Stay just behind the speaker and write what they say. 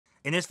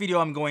In this video,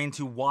 I'm going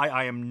into why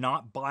I am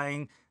not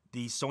buying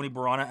the Sony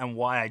Burano and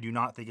why I do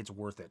not think it's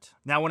worth it.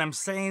 Now, when I'm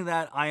saying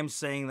that, I am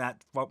saying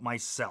that for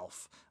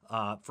myself.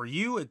 For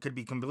you, it could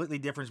be completely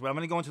different, but I'm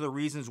going to go into the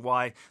reasons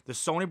why the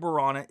Sony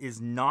Burano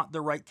is not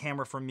the right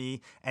camera for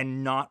me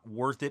and not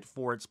worth it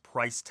for its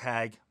price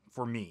tag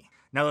for me.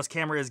 Now, this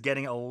camera is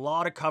getting a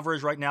lot of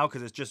coverage right now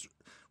because it's just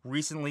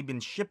recently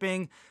been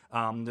shipping.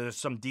 There's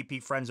some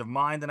DP friends of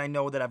mine that I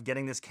know that are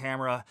getting this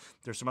camera.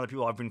 There's some other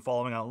people I've been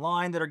following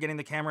online that are getting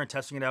the camera and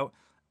testing it out.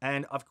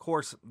 And of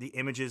course, the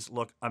images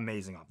look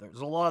amazing up there.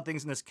 There's a lot of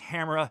things in this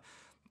camera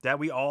that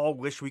we all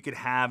wish we could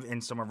have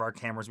in some of our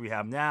cameras we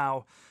have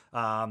now.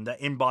 The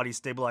in-body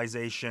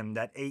stabilization,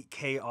 that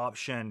 8K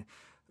option,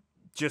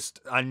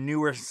 just a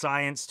newer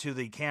science to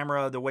the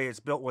camera, the way it's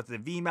built with the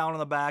V-mount on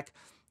the back,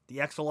 the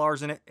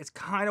XLRs in it. It's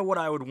kind of what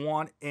I would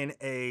want in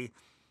a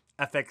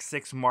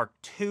FX6 Mark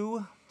II.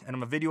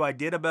 And a video I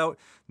did about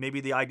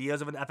maybe the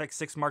ideas of an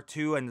FX6 Mark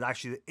II, and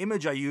actually the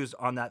image I used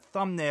on that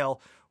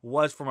thumbnail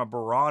was from a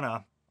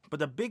Burano. But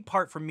the big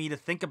part for me to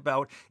think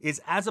about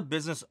is as a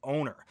business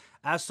owner,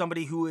 as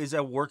somebody who is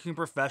a working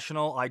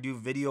professional. I do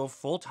video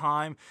full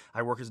time.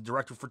 I work as a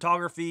director of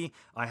photography.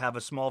 I have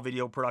a small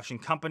video production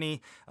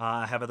company.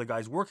 I have other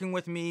guys working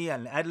with me,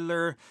 an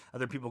editor,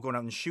 other people going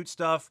out and shoot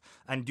stuff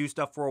and do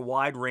stuff for a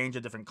wide range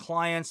of different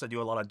clients. I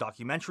do a lot of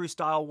documentary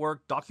style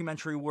work,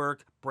 documentary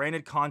work,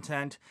 branded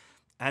content,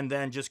 and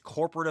then just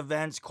corporate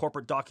events,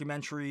 corporate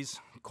documentaries,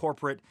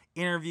 corporate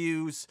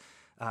interviews,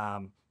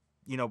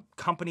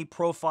 company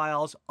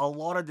profiles, a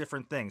lot of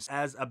different things.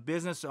 As a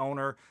business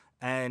owner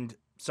and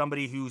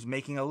somebody who's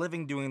making a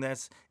living doing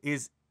this,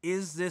 is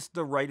this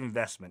the right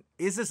investment?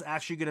 Is this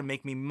actually going to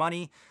make me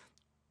money?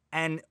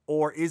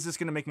 Or is this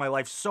going to make my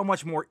life so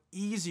much more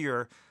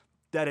easier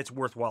that it's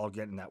worthwhile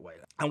getting that way?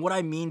 And what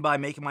I mean by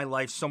making my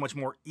life so much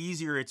more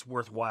easier, it's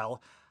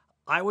worthwhile,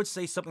 I would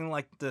say something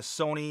like the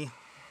Sony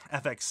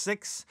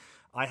FX6.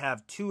 I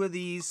have two of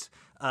these.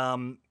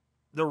 The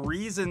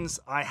reasons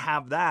I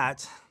have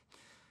that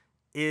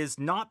is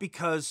not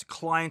because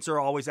clients are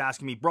always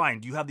asking me, Brian,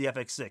 do you have the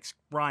FX6?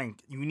 Brian,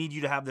 we need you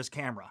to have this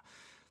camera.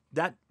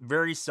 That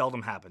very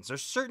seldom happens.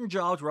 There's certain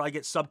jobs where I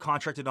get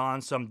subcontracted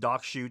on some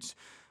doc shoots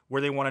where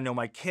they want to know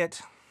my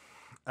kit,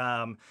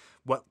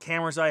 what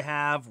cameras I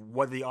have,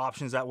 what are the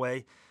options that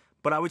way.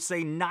 But I would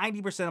say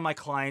 90% of my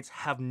clients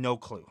have no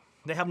clue.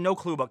 They have no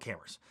clue about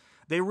cameras.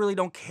 They really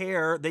don't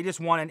care. They just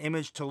want an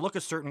image to look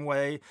a certain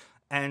way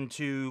and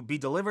to be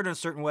delivered in a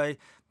certain way.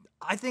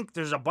 I think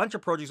there's a bunch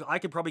of projects I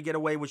could probably get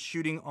away with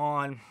shooting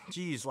on,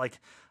 like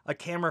a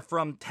camera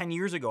from 10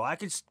 years ago. I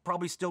could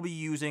probably still be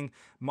using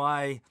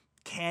my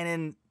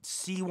Canon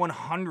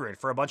C100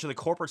 for a bunch of the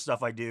corporate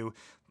stuff I do,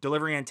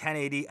 delivering in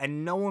 1080,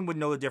 and no one would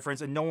know the difference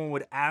and no one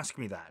would ask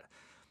me that.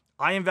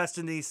 I invest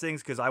in these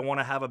things because I want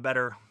to have a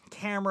better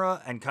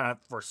camera, and kind of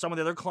for some of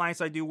the other clients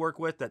I do work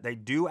with that they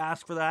do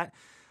ask for that,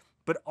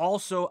 but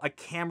also a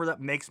camera that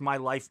makes my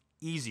life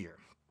easier.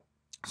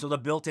 So the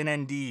built-in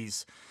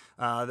NDs,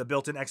 the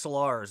built-in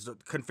XLRs, the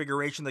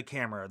configuration of the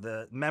camera,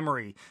 the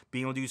memory,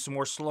 being able to do some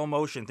more slow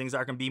motion, things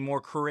that can be more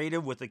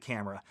creative with the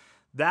camera.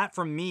 That,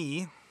 for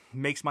me,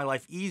 makes my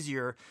life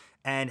easier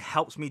and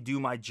helps me do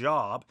my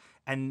job.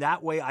 And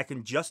that way I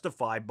can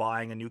justify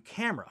buying a new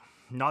camera.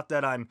 Not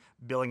that I'm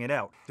billing it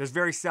out. There's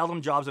very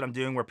seldom jobs that I'm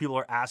doing where people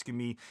are asking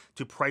me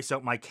to price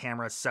out my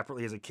camera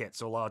separately as a kit.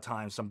 So a lot of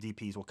times some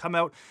DPs will come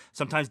out.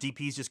 Sometimes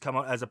DPs just come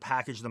out as a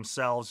package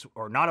themselves,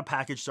 or not a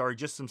package, sorry,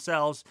 just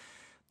themselves.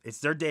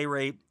 It's their day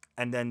rate.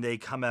 And then they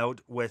come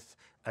out with,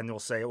 and they'll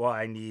say, well,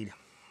 I need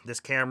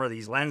this camera,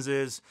 these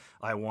lenses.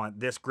 I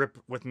want this grip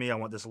with me. I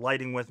want this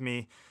lighting with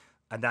me.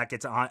 And that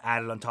gets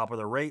added on top of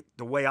the rate.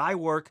 The way I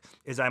work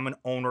is I'm an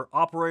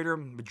owner-operator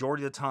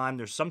majority of the time.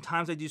 There's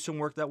sometimes I do some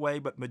work that way,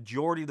 but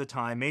majority of the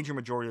time, major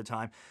majority of the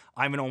time,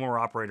 I'm an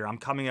owner-operator. I'm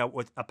coming out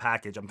with a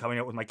package. I'm coming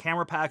out with my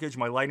camera package,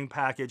 my lighting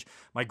package,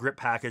 my grip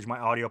package, my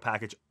audio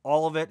package,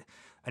 all of it.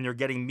 And you're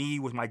getting me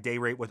with my day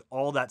rate with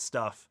all that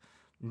stuff.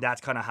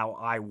 That's kind of how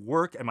I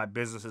work, and my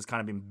business has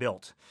kind of been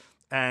built.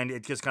 And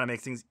it just kind of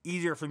makes things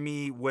easier for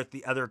me with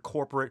the other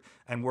corporate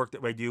and work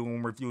that we do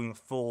when we're doing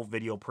full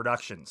video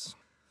productions.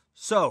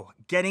 So,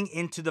 getting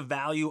into the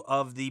value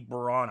of the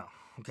Burano,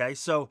 okay?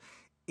 So,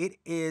 it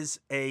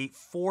is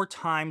 4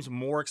 times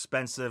more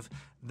expensive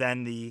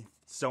than the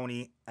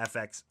Sony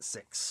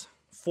FX6.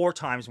 4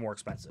 times more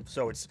expensive.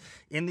 So, it's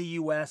in the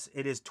US,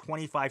 it is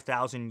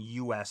 $25,000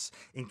 US.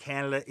 In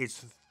Canada,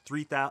 it's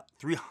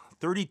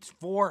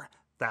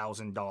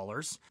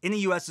 $34,000. In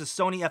the US, the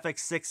Sony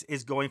FX6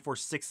 is going for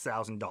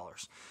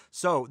 $6,000.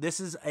 So, this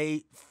is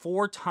a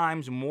 4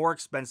 times more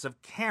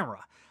expensive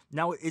camera.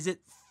 Now, is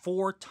it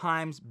 4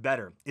 times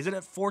better? Is it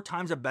at 4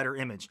 times a better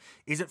image?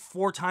 Is it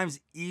 4 times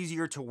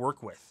easier to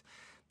work with?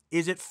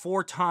 Is it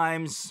 4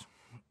 times,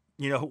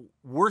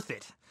 worth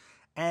it?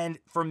 And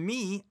for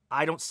me,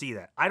 I don't see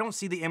that. I don't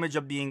see the image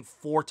of being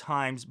 4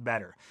 times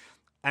better.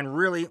 And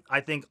really, I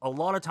think a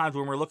lot of times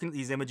when we're looking at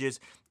these images,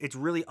 it's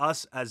really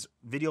us as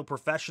video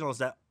professionals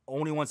that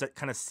only ones that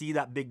kind of see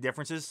that big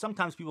differences.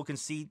 Sometimes people can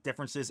see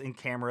differences in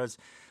cameras,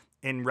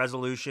 in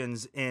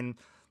resolutions, in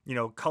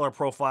color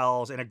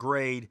profiles and a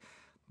grade,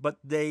 but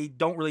they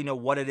don't really know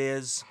what it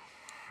is.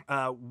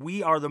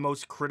 We are the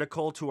most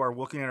critical to our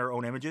looking at our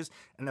own images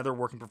and other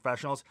working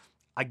professionals.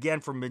 Again,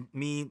 for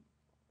me,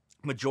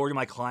 majority of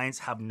my clients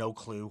have no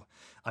clue.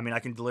 I mean, I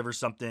can deliver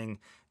something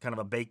kind of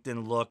a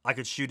baked-in look. I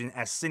could shoot in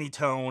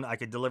S-Cinetone. I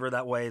could deliver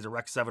that way as a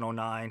Rec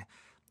 709.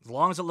 As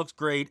long as it looks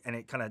great and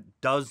it kind of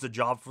does the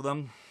job for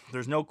them,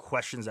 there's no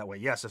questions that way.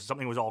 Yes, if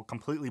something was all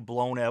completely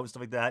blown out and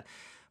stuff like that,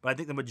 but I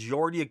think the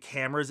majority of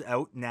cameras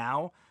out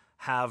now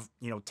have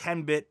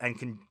 10-bit and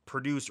can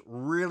produce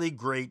really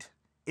great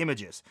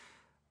images.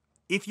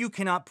 If you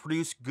cannot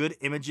produce good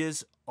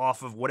images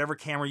off of whatever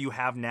camera you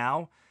have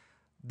now,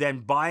 then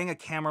buying a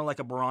camera like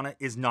a Burano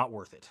is not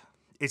worth it.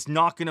 It's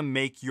not going to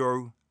make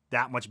you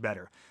that much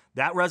better.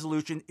 That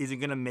resolution isn't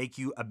going to make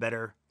you a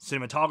better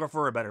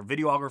cinematographer, a better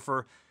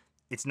videographer.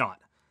 It's not.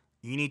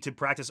 You need to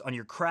practice on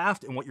your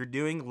craft and what you're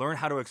doing, learn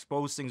how to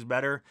expose things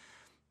better,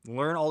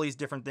 learn all these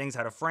different things,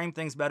 how to frame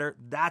things better.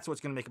 That's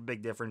what's going to make a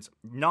big difference,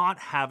 not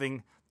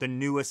having the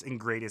newest and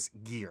greatest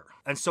gear.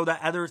 And so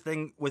that other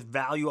thing with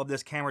value of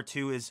this camera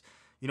too is,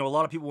 a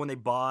lot of people when they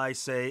buy,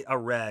 say, a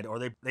Red or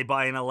they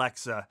buy an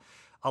Alexa,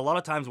 a lot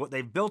of times what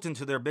they've built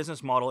into their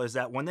business model is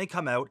that when they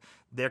come out,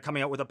 they're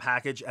coming out with a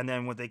package, and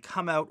then when they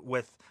come out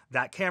with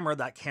that camera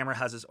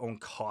has its own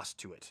cost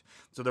to it.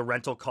 So the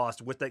rental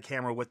cost with that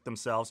camera with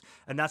themselves,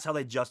 and that's how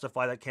they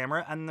justify that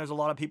camera. And there's a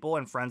lot of people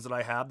and friends that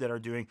I have that are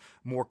doing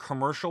more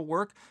commercial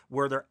work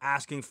where they're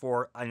asking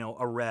for,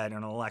 a Red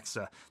and an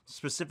Alexa,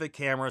 specific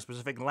camera,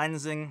 specific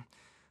lensing.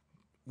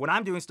 When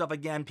I'm doing stuff,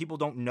 again, people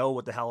don't know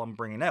what the hell I'm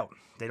bringing out.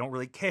 They don't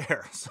really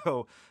care.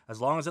 So as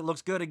long as it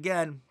looks good,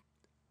 again,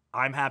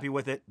 I'm happy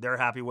with it. They're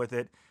happy with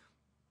it.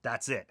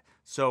 That's it.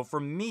 So for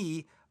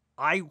me,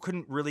 I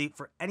couldn't really,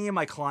 for any of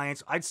my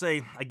clients, I'd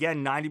say,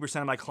 again,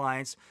 90% of my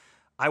clients,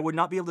 I would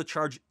not be able to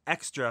charge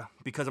extra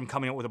because I'm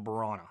coming out with a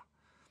Burano.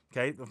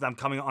 Okay? If I'm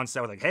coming on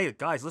set with like, hey,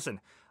 guys, listen,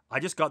 I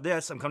just got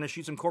this. I'm coming to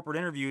shoot some corporate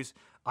interviews.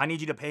 I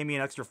need you to pay me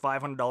an extra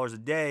 $500 a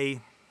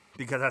day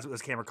because that's what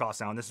this camera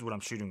costs now, and this is what I'm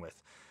shooting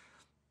with.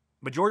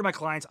 Majority of my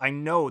clients, I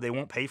know they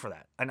won't pay for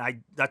that. And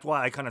that's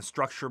why I kind of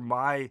structure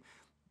my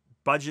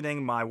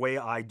budgeting, my way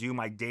I do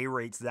my day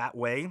rates that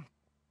way.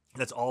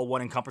 That's all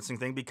one encompassing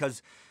thing,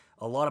 because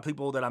a lot of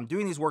people that I'm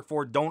doing these work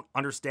for don't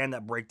understand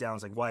that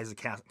breakdowns. Like, why does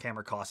the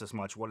camera cost this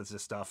much? What is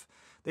this stuff?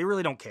 They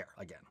really don't care,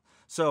 again.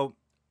 So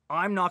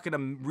I'm not going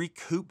to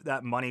recoup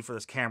that money for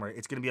this camera.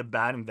 It's going to be a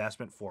bad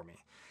investment for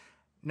me.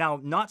 Now,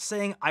 not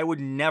saying I would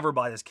never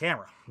buy this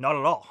camera. Not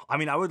at all. I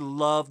mean, I would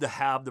love to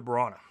have the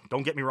Burano.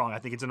 Don't get me wrong. I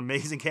think it's an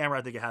amazing camera.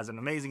 I think it has an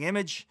amazing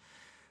image.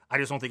 I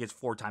just don't think it's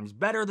 4 times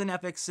better than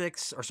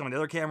FX6 or some of the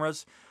other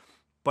cameras,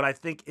 but I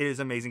think it is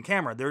an amazing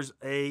camera. There's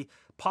a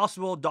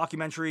possible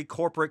documentary,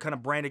 corporate kind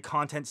of branded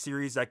content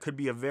series that could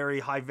be a very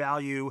high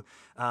value,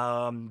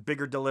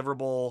 bigger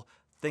deliverable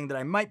thing that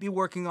I might be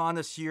working on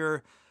this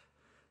year.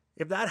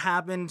 If that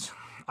happened,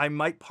 I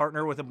might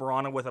partner with a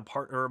Burano with a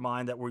partner of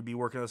mine that would be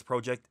working on this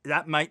project.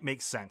 That might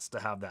make sense to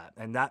have that,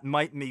 and that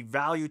might be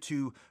value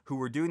to who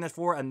we're doing this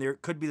for, and there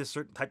could be a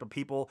certain type of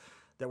people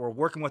that we're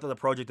working with on the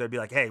project that'd be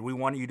like, hey, we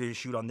want you to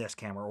shoot on this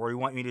camera, or we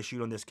want you to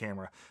shoot on this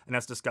camera, and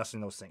that's discussing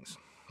those things.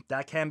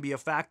 That can be a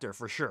factor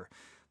for sure.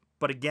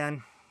 But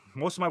again,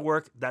 most of my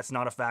work, that's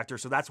not a factor.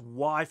 So that's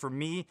why for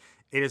me,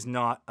 it is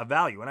not a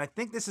value. And I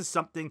think this is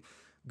something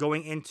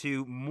going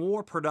into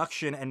more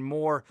production and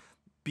more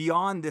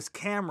beyond this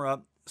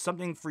camera,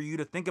 something for you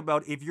to think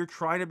about if you're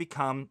trying to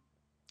become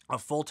a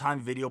full-time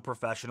video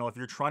professional, if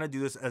you're trying to do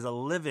this as a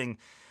living,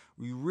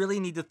 you really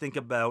need to think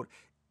about,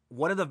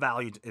 what are the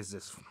values? Is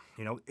this,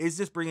 is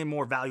this bringing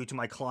more value to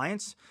my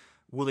clients?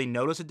 Will they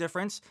notice a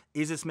difference?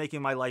 Is this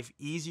making my life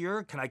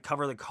easier? Can I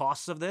cover the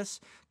costs of this?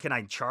 Can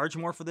I charge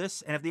more for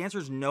this? And if the answer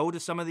is no to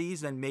some of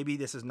these, then maybe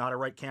this is not a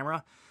right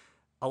camera.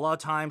 A lot of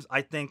times,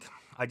 I think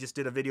I just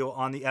did a video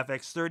on the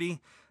FX30.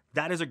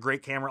 That is a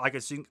great camera. I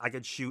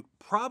could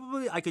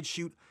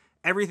shoot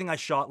everything I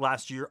shot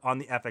last year on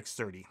the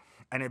FX30,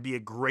 and it'd be a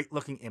great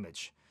looking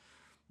image.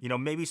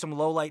 Maybe some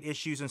low light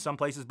issues in some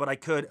places, but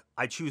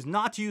I choose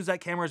not to use that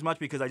camera as much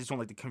because I just don't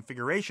like the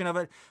configuration of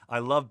it. I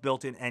love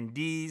built-in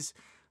NDs.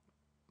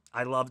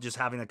 I love just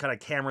having the kind of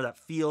camera that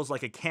feels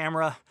like a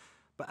camera.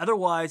 But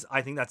otherwise,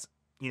 I think that's,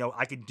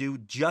 I could do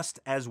just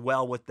as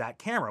well with that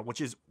camera,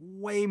 which is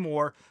way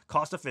more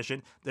cost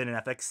efficient than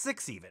an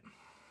FX6 even.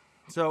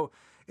 So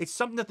it's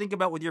something to think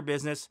about with your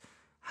business,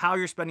 how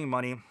you're spending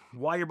money,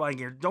 why you're buying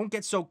gear. Don't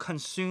get so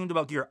consumed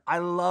about gear. I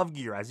love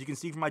gear. As you can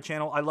see from my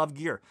channel, I love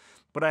gear.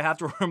 But I have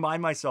to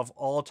remind myself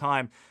all the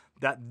time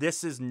that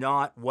this is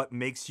not what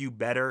makes you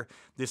better.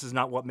 This is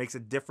not what makes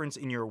a difference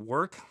in your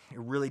work. It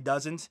really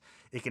doesn't.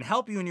 It can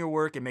help you in your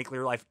work and make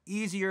your life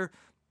easier,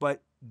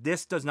 but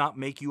this does not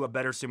make you a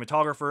better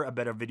cinematographer, a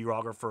better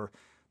videographer,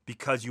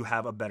 because you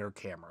have a better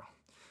camera.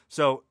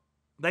 So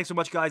thanks so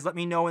much, guys. Let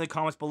me know in the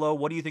comments below.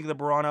 What do you think of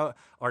the Burano?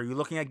 Are you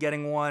looking at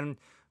getting one?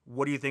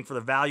 What do you think for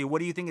the value? What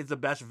do you think is the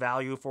best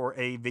value for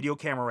a video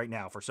camera right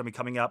now for somebody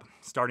coming up,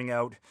 starting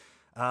out?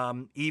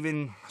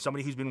 even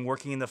somebody who's been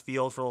working in the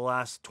field for the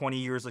last 20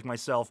 years like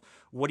myself,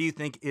 what do you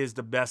think is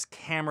the best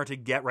camera to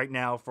get right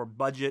now for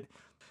budget?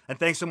 And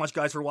thanks so much,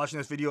 guys, for watching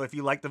this video. If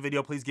you liked the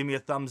video, please give me a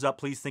thumbs up.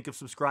 Please think of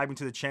subscribing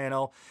to the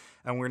channel,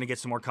 and we're going to get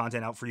some more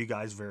content out for you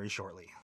guys very shortly.